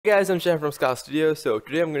Hey guys, I'm Shan from Scar Studio. So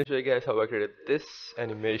today I'm going to show you guys how I created this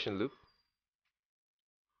animation loop.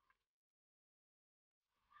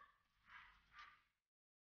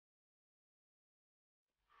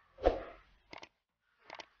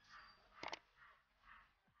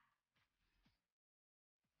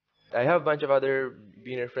 I have a bunch of other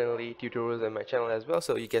beginner-friendly tutorials on my channel as well,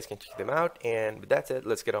 so you guys can check them out. And with that said,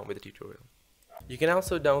 let's get on with the tutorial. You can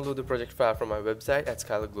also download the project file from my website at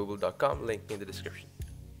skylarglobal.com, link in the description.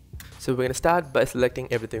 So we're going to start by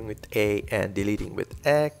selecting everything with A and deleting with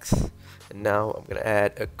X. And now I'm going to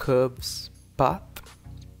add a curves path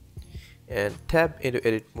and tab into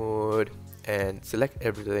edit mode and select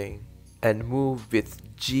everything and move with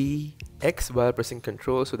GX while pressing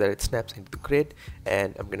Ctrl so that it snaps into the grid.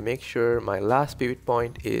 And I'm gonna make sure my last pivot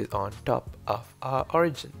point is on top of our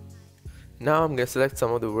origin. Now I'm gonna select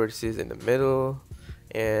some of the vertices in the middle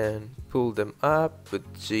and pull them up with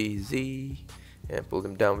GZ and pull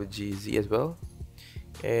them down with GZ as well,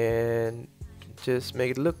 and just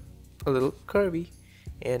make it look a little curvy.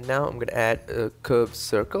 And now I'm gonna add a curved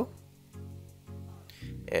circle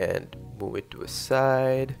and move it to a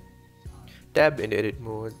side. Tab in edit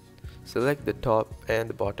mode, select the top and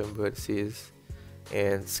the bottom vertices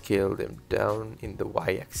and scale them down in the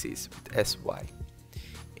y-axis with SY.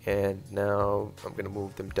 And now I'm going to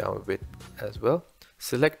move them down a bit as well.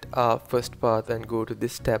 Select our first path and go to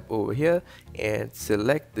this tab over here and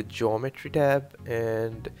select the geometry tab,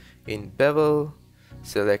 and in bevel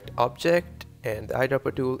select object and the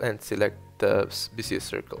eyedropper tool and select the Bezier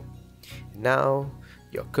circle. Now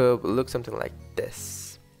your curve will look something like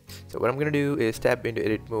this. So what I'm gonna do is tab into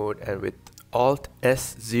edit mode, and with Alt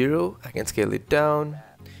S0 I can scale it down.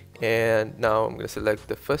 And now I'm gonna select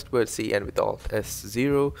the first vertex, and with Alt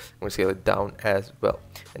S0 I'm gonna scale it down as well.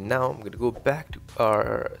 And now I'm gonna go back to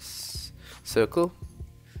our circle,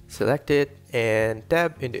 select it and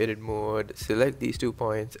tab into edit mode, select these 2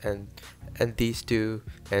 points and these two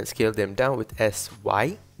and scale them down with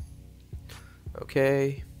SY.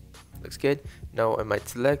 Okay, looks good. Now I might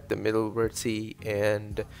select the middle vertex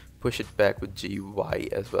and push it back with GY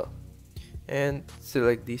as well, and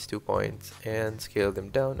select these 2 points and scale them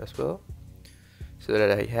down as well so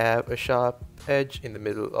that I have a sharp edge in the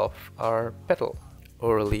middle of our petal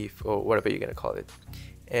or leaf or whatever you're gonna call it.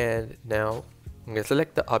 And now I'm gonna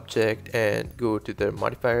select the object and go to the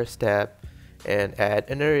modifiers tab and add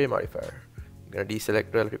an array modifier. I'm gonna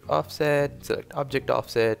deselect relative offset, select object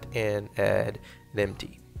offset and add an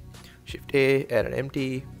empty. Shift A, add an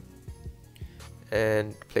empty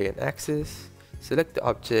and play an axis. Select the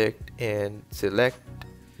object and select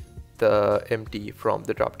the empty from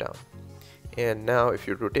the drop down. And now if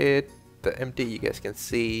you rotate the empty, you guys can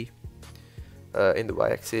see in the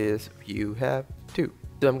y-axis you have 2.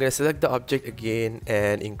 So I'm going to select the object again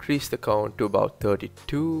and increase the count to about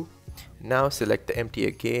 32. Now select the empty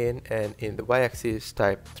again and in the y-axis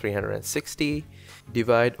type 360,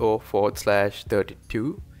 divide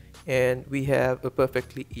O/32, and we have a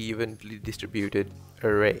perfectly evenly distributed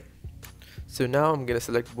array. So now I'm going to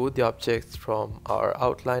select both the objects from our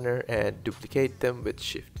outliner and duplicate them with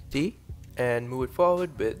Shift D and move it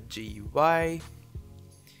forward with GY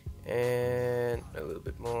and a little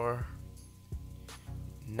bit more.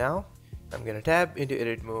 Now I'm going to tab into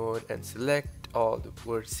edit mode and select all the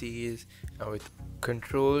vertices, and with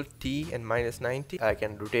Control T and -90 I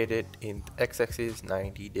can rotate it in the x-axis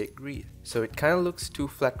 90 degrees. So it kind of looks too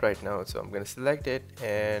flat right now, so I'm going to select it,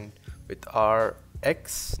 and with our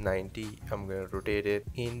X90 I'm going to rotate it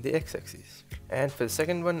in the x-axis. And for the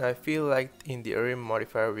second one, I feel like in the array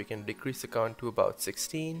modifier we can decrease the count to about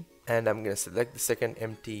 16, and I'm going to select the second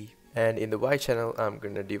empty, and in the Y channel I'm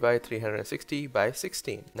going to divide 360 by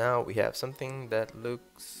 16. Now we have something that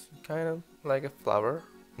looks kind of like a flower.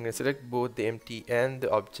 I'm going to select both the empty and the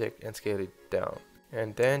object and scale it down,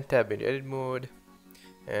 and then tab into edit mode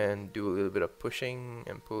and do a little bit of pushing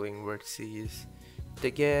and pulling vertices to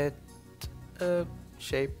get a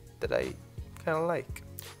shape that I kind of like.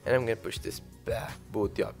 And I'm going to push this back,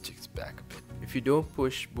 both the objects back a bit. If you don't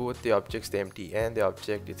push both the objects, the empty and the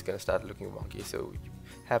object, it's going to start looking wonky, so you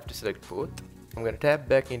have to select both. I'm going to tab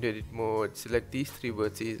back into edit mode, select these 3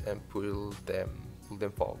 vertices and pull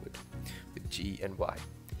them forward with G and Y.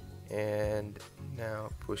 And now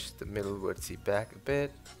push the middle vertex back a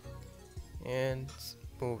bit and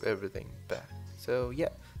move everything back. So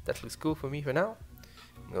yeah, that looks cool for me for now.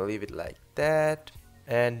 I'm gonna leave it like that.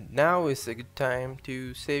 And now is a good time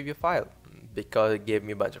to save your file because it gave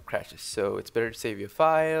me a bunch of crashes. So it's better to save your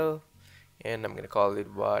file, and I'm gonna call it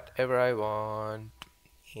whatever I want.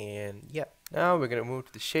 And yeah, now we're gonna move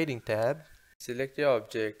to the shading tab, select your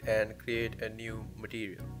object and create a new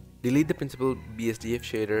material. delete the principal BSDF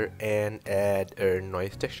shader and add a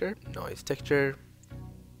noise texture,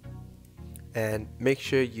 and make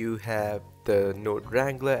sure you have the Node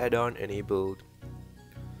Wrangler add-on enabled.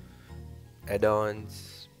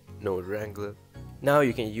 Add-ons, Node Wrangler. Now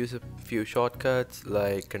you can use a few shortcuts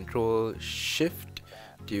like Control Shift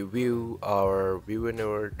to view our viewer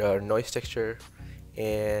node noise texture,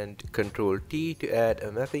 and Control T to add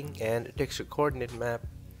a mapping and a texture coordinate map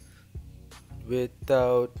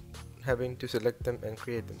without having to select them and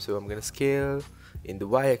create them. So I'm gonna scale in the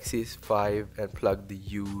y-axis 5 and plug the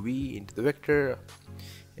UV into the vector,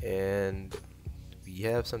 and we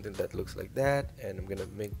have something that looks like that. And I'm gonna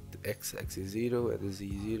make the x-axis 0 and the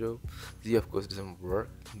z 0. Z of course doesn't work,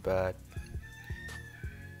 but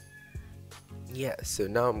yeah. So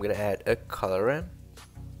now I'm gonna add a color ramp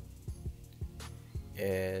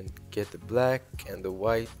and get the black and the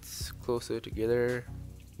whites closer together.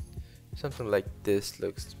 Something like this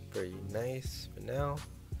looks very nice for now.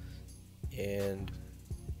 And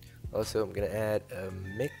also I'm gonna add a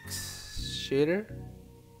mix shader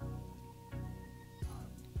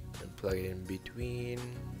and plug it in between,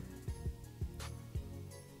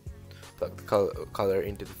 plug the color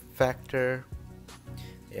into the factor,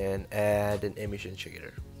 and add an emission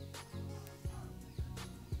shader.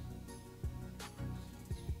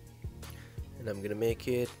 And I'm gonna make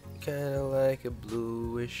it kind of like a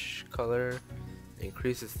bluish color.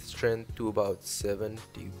 Increases the strength to about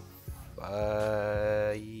 75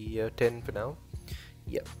 or 10 for now.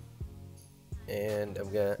 Yep. And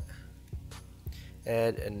I'm gonna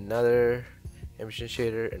add another emission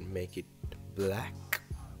shader and make it black.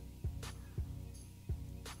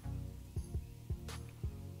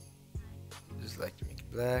 Just like to make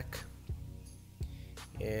it black,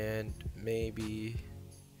 and maybe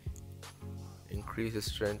increase the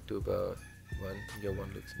strength to about 1. Yeah,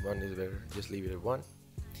 1 is better. Just leave it at 1.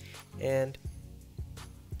 And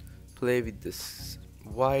play with this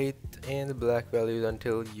white and the black values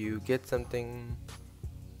until you get something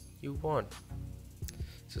you want.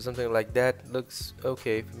 So something like that looks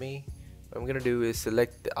okay for me. What I'm gonna do is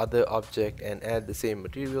select the other object and add the same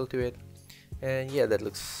material to it, and yeah, that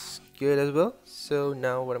looks good as well. So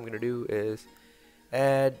now what I'm gonna do is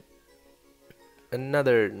add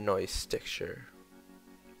another noise texture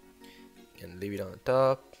and leave it on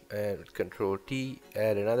top, and with Control T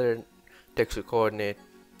add another texture coordinate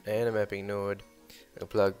and a mapping node, and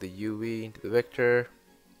plug the UV into the vector,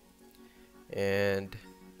 and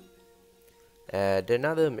add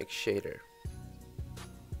another mix shader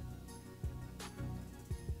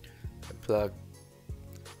and plug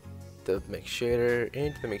the mix shader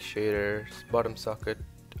into the mix shader's bottom socket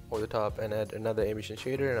over the top, and add another emission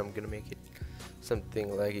shader. And I'm gonna make it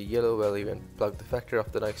something like a yellow value and plug the factor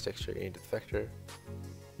of the noise texture into the factor,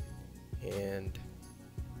 and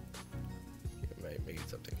you might make it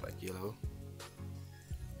something like yellow.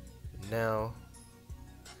 Now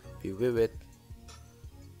if you view it,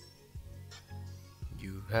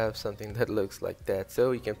 you have something that looks like that.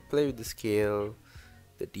 So you can play with the scale,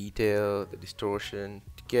 the detail, the distortion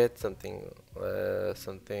to get something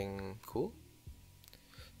cool.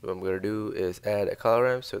 What I'm gonna do is add a color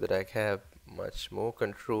ramp so that I have much more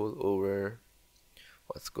control over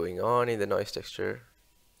what's going on in the noise texture.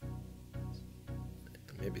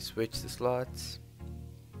 Maybe switch the slots,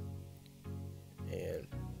 and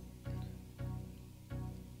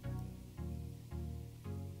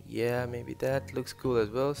yeah, maybe that looks cool as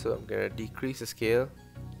well. So I'm gonna decrease the scale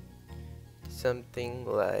to something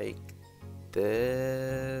like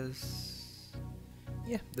this.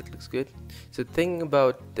 Yeah, that looks good. So the thing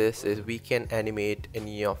about this is we can animate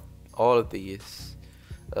any of all of these,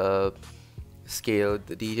 scale,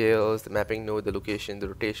 the details, the mapping node, the location, the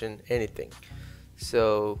rotation, anything.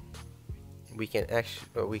 So we can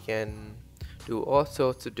do all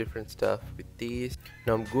sorts of different stuff with these.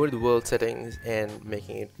 Now I'm going to the world settings and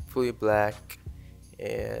making it fully black,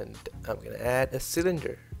 and I'm gonna add a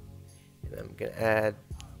cylinder, and I'm gonna add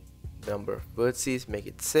number of vertices, make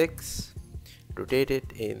it 6, rotate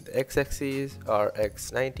it in the x-axis or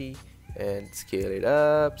x90, and scale it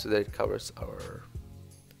up so that it covers our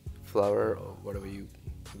flower or whatever you're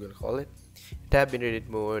gonna call it. Tab in edit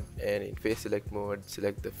mode, and in face select mode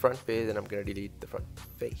select the front face, and I'm gonna delete the front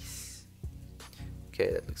face.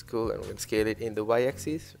 Okay, that looks cool, and I'm gonna scale it in the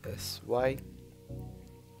y-axis as y.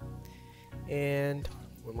 And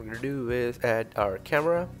what we're gonna do is add our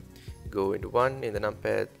camera, go into 1 in the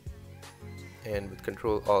numpad, and with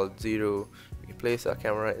Control Alt 0 we can place our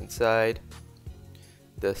camera inside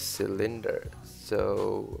the cylinder.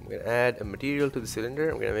 So I'm gonna add a material to the cylinder.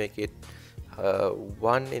 I'm gonna make it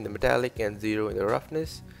 1 in the metallic and 0 in the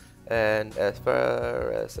roughness, and as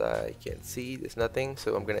far as I can see there's nothing,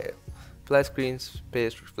 so I'm gonna apply screen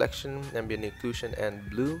space reflection, ambient occlusion, and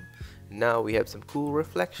bloom. Now we have some cool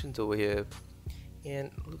reflections over here and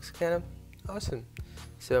it looks kind of awesome.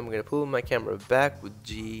 So I'm gonna pull my camera back with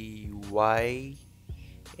GY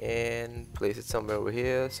and place it somewhere over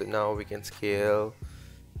here. So now we can scale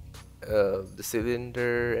the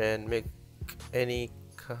cylinder and make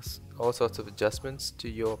all sorts of adjustments to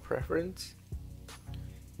your preference.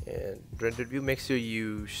 And rendered view, make sure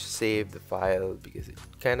you save the file because it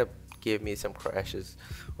kind of gave me some crashes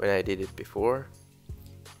when I did it before.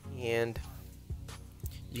 And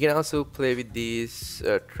you can also play with these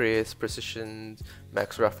trace, precision,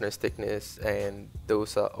 max roughness, thickness, and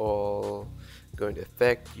those are all going to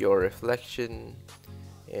affect your reflection.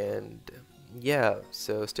 And yeah,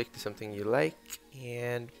 so stick to something you like.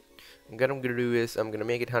 And what I'm gonna do is I'm gonna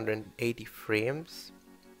make it 180 frames,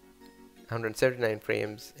 179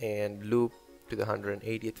 frames, and loop to the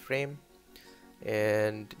 180th frame.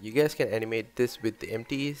 And you guys can animate this with the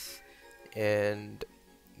empties and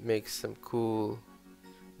make some cool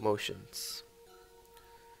motions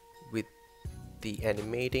with the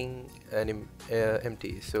animating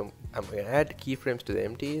empties. So I'm going to add keyframes to the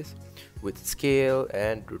empties with scale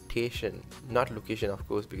and rotation, not location of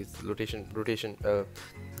course, because the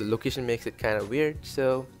location makes it kind of weird.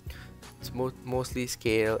 So it's mostly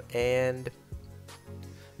scale and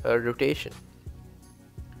rotation.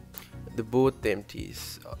 Both the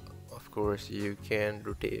empties, of course, you can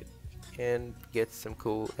rotate and get some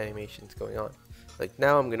cool animations going on. Like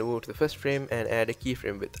now I'm gonna move to the first frame and add a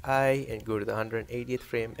keyframe with I, and go to the 180th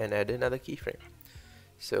frame and add another keyframe.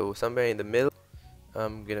 So somewhere in the middle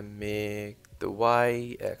I'm gonna make the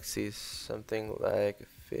Y axis something like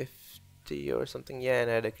 50 or something, yeah,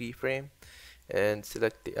 and add a keyframe, and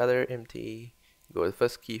select the other empty, go to the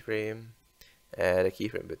first keyframe, add a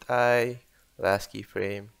keyframe with I, last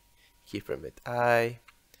keyframe with I,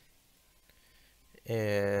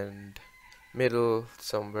 and middle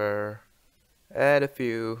somewhere add a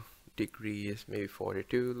few degrees, maybe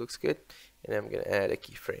 42 looks good, and I'm gonna add a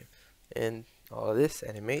keyframe, and all this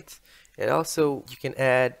animates. And also you can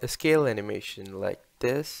add a scale animation like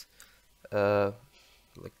this,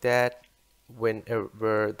 like that.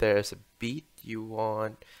 Whenever there's a beat you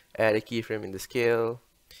want, add a keyframe in the scale,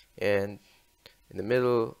 and in the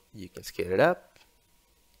middle you can scale it up,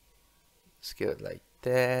 scale it like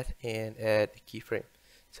that, and add a keyframe.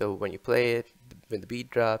 So when you play it, when the beat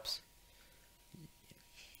drops, it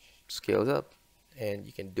scales up, and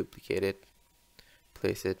you can duplicate it,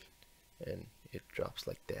 place it, and it drops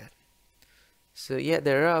like that. So yeah,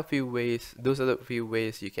 there are a few ways. Those are the few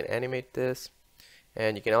ways you can animate this.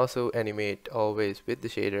 And you can also animate always with the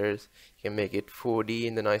shaders. You can make it 4D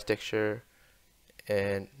in the noise texture,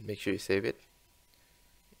 and make sure you save it.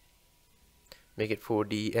 Make it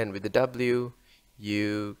 4D, and with the W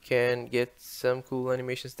you can get some cool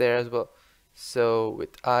animations there as well. So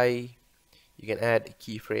with I you can add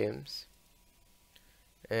keyframes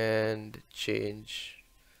and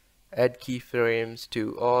add keyframes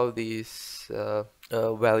to all these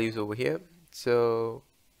values over here. So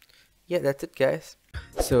yeah, that's it guys.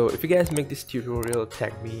 So if you guys make this tutorial,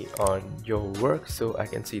 tag me on your work so I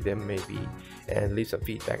can see them maybe, and leave some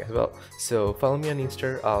feedback as well. So follow me on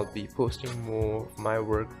Insta. I'll be posting more of my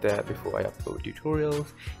work there before I upload tutorials,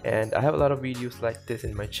 and I have a lot of videos like this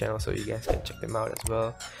in my channel, so you guys can check them out as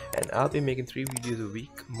well. And I'll be making 3 videos a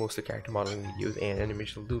week, mostly character modeling videos and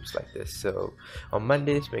animation loops like this. So on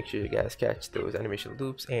Mondays make sure you guys catch those animation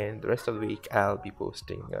loops, and the rest of the week I'll be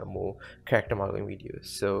posting more character modeling videos.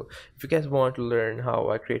 So if you guys want to learn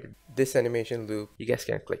how I created this animation loop, you guys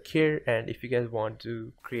can click here, and if you guys want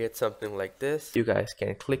to create something like this, you guys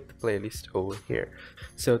can click the playlist over here.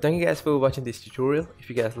 So thank you guys for watching this tutorial. If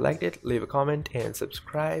you guys liked it, leave a comment and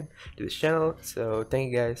subscribe to this channel. So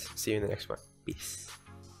thank you guys, see you in the next one. Peace.